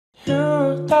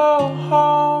You don't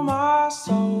hold my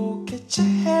soul. Get your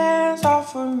hands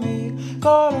off of me.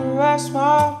 Go to rest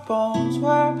my bones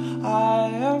where I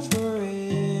am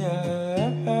free.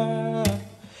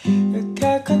 You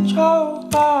can't control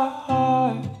my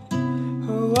heart.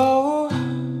 Whoa.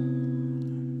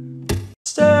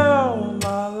 Still,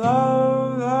 my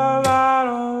love, I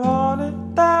don't want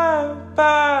it that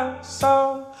bad.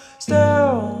 So,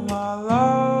 still, my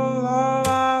love,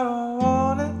 I don't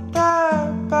want it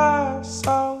that bad.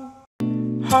 So,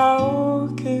 how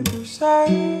keep you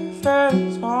safe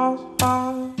in small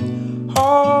time?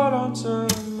 Hold on to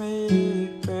me,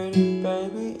 pretty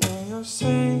baby, in your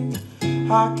seat.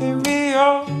 I can be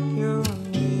all you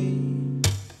need.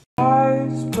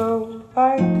 Eyes blue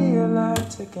like the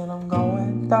Atlantic, and I'm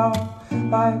going down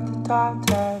like the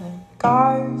Titanic.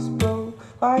 Eyes blue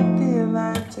like the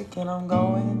Atlantic, and I'm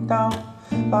going down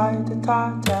like the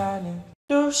Titanic.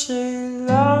 Do she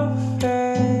love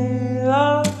me,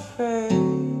 love me?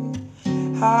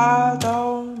 I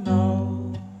don't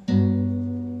know.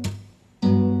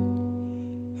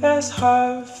 It's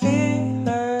her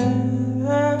feeling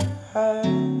that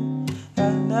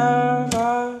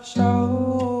never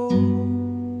shows.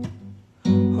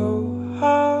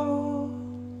 Oh,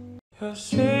 you're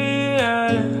sweet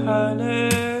and honey.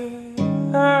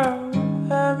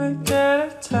 Let me get a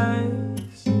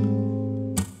taste.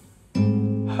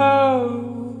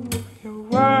 Oh, you're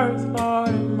worth more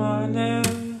than money.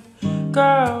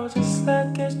 Girl, just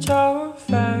look at your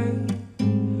face,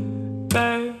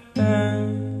 baby.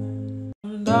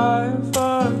 I'm dying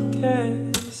for a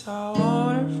kiss. I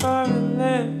want it from your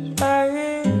lips, baby.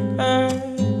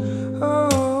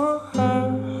 Ooh,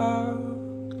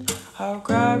 I'll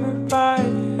grab you by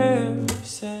the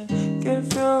hips and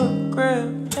give you a grip,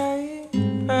 baby.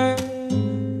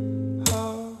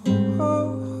 Oh,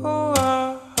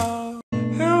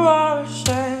 you are a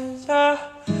stranger.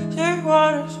 You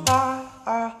wonders why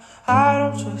I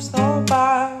don't trust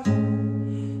nobody.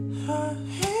 Not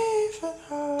even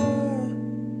her.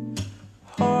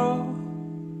 Oh,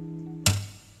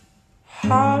 I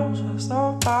don't trust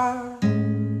nobody.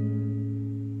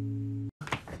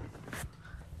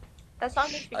 That song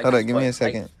makes me Hold on, give me a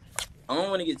second. I don't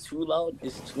want to get too loud.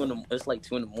 It's like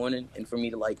 2 a.m, and for me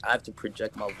to I have to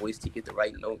project my voice to get the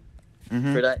right note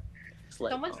for that. It's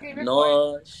like,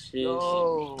 no shit,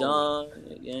 she done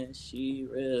again. She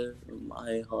ripped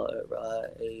my heart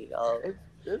right out.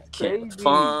 It's Can't crazy.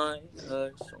 find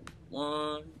her,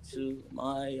 someone to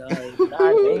my eyes.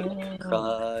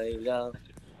 Cried out,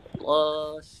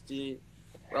 lost it.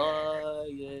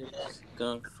 Riots,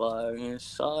 gunfire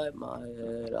inside my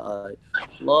head. I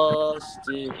lost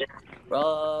it.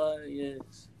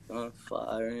 Riots,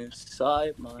 gunfire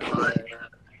inside my head.